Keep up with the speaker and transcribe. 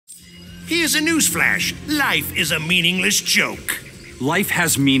Here's a newsflash. Life is a meaningless joke. Life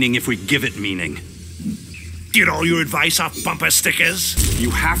has meaning if we give it meaning. Get all your advice off bumper stickers?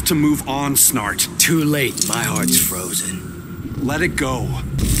 You have to move on, Snart. Too late, my heart's frozen. Let it go.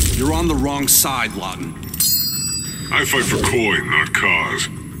 You're on the wrong side, Lawton. I fight for coin, not cause.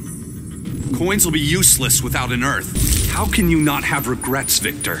 Coins will be useless without an Earth. How can you not have regrets,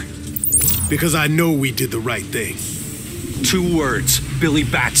 Victor? Because I know we did the right thing. 2 words, Billy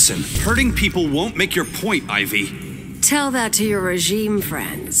Batson. Hurting people won't make your point, Ivy. Tell that to your regime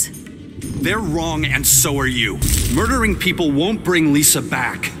friends. They're wrong and so are you. Murdering people won't bring Lisa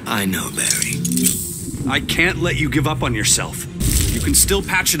back. I know, Barry. I can't let you give up on yourself. You can still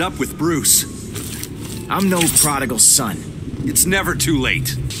patch it up with Bruce. I'm no prodigal son. It's never too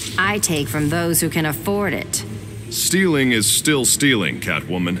late. I take from those who can afford it. Stealing is still stealing,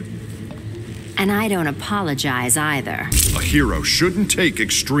 Catwoman. And I don't apologize either. A hero shouldn't take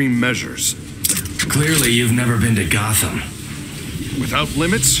extreme measures. Clearly, you've never been to Gotham. Without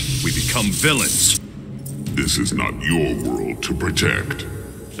limits, we become villains. This is not your world to protect.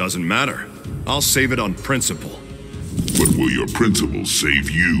 Doesn't matter. I'll save it on principle. But will your principles save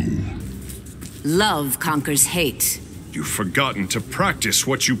you? Love conquers hate. You've forgotten to practice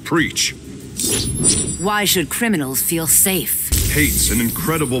what you preach. Why should criminals feel safe? Hate's an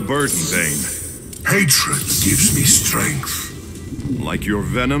incredible burden, Bane. Hatred gives me strength. Like your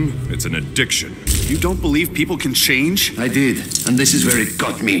venom, it's an addiction. You don't believe people can change? I did, and this is where it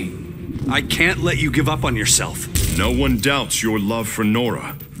got me. I can't let you give up on yourself. No one doubts your love for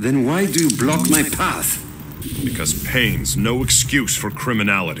Nora. Then why do you block my path? Because pain's no excuse for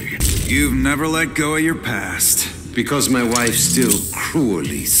criminality. You've never let go of your past. Because my wife still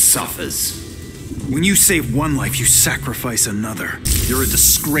cruelly suffers. When you save one life, you sacrifice another. You're a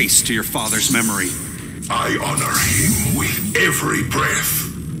disgrace to your father's memory. I honor him with every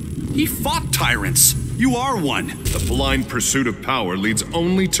breath. He fought tyrants. You are one. The blind pursuit of power leads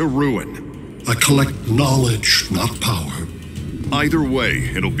only to ruin. I collect knowledge, not power. Either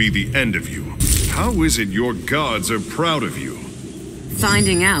way, it'll be the end of you. How is it your gods are proud of you?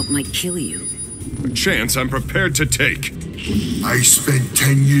 Finding out might kill you. A chance I'm prepared to take. I spent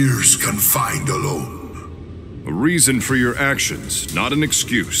 10 years confined alone. A reason for your actions, not an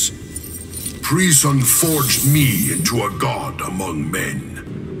excuse. Prison forged me into a god among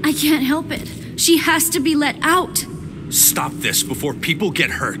men. I can't help it. She has to be let out. Stop this before people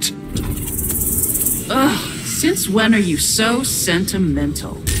get hurt. Ugh, since when are you so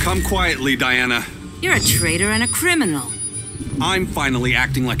sentimental? Come quietly, Diana. You're a traitor and a criminal. I'm finally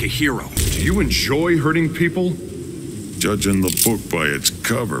acting like a hero. Do you enjoy hurting people? Judging the book by its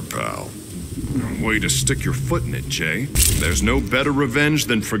cover, pal. Way to stick your foot in it, Jay. There's no better revenge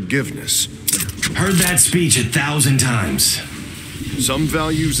than forgiveness. Heard that speech 1,000 times. Some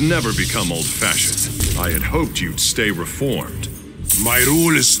values never become old-fashioned. I had hoped you'd stay reformed. My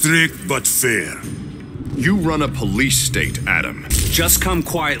rule is strict but fair. You run a police state, Adam. Just come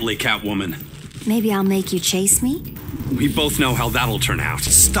quietly, Catwoman. Maybe I'll make you chase me? We both know how that'll turn out.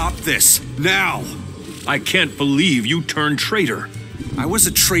 Stop this, now! I can't believe you turned traitor. I was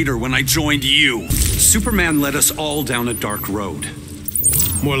a traitor when I joined you. Superman led us all down a dark road.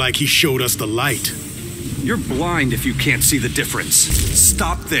 More like he showed us the light. You're blind if you can't see the difference.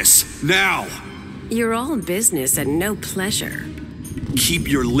 Stop this, now! You're all business and no pleasure. Keep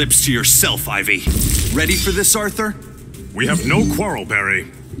your lips to yourself, Ivy. Ready for this, Arthur? We have no quarrel,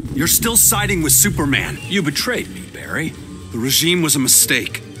 Barry. You're still siding with Superman. You betrayed me, Barry. The regime was a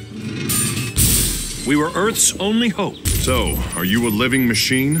mistake. We were Earth's only hope. So, are you a living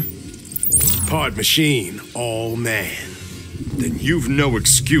machine? Part machine, all man. Then you've no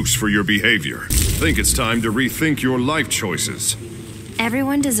excuse for your behavior. Think it's time to rethink your life choices.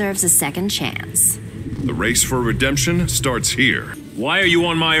 Everyone deserves a second chance. The race for redemption starts here. Why are you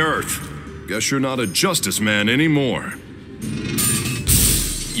on my Earth? Guess you're not a justice man anymore.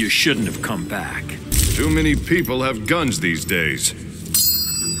 You shouldn't have come back. Too many people have guns these days.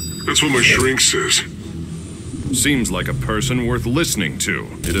 That's what my shrink says. Seems like a person worth listening to.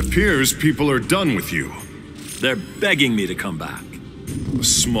 It appears people are done with you. They're begging me to come back. A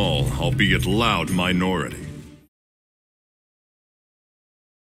small, albeit loud minority.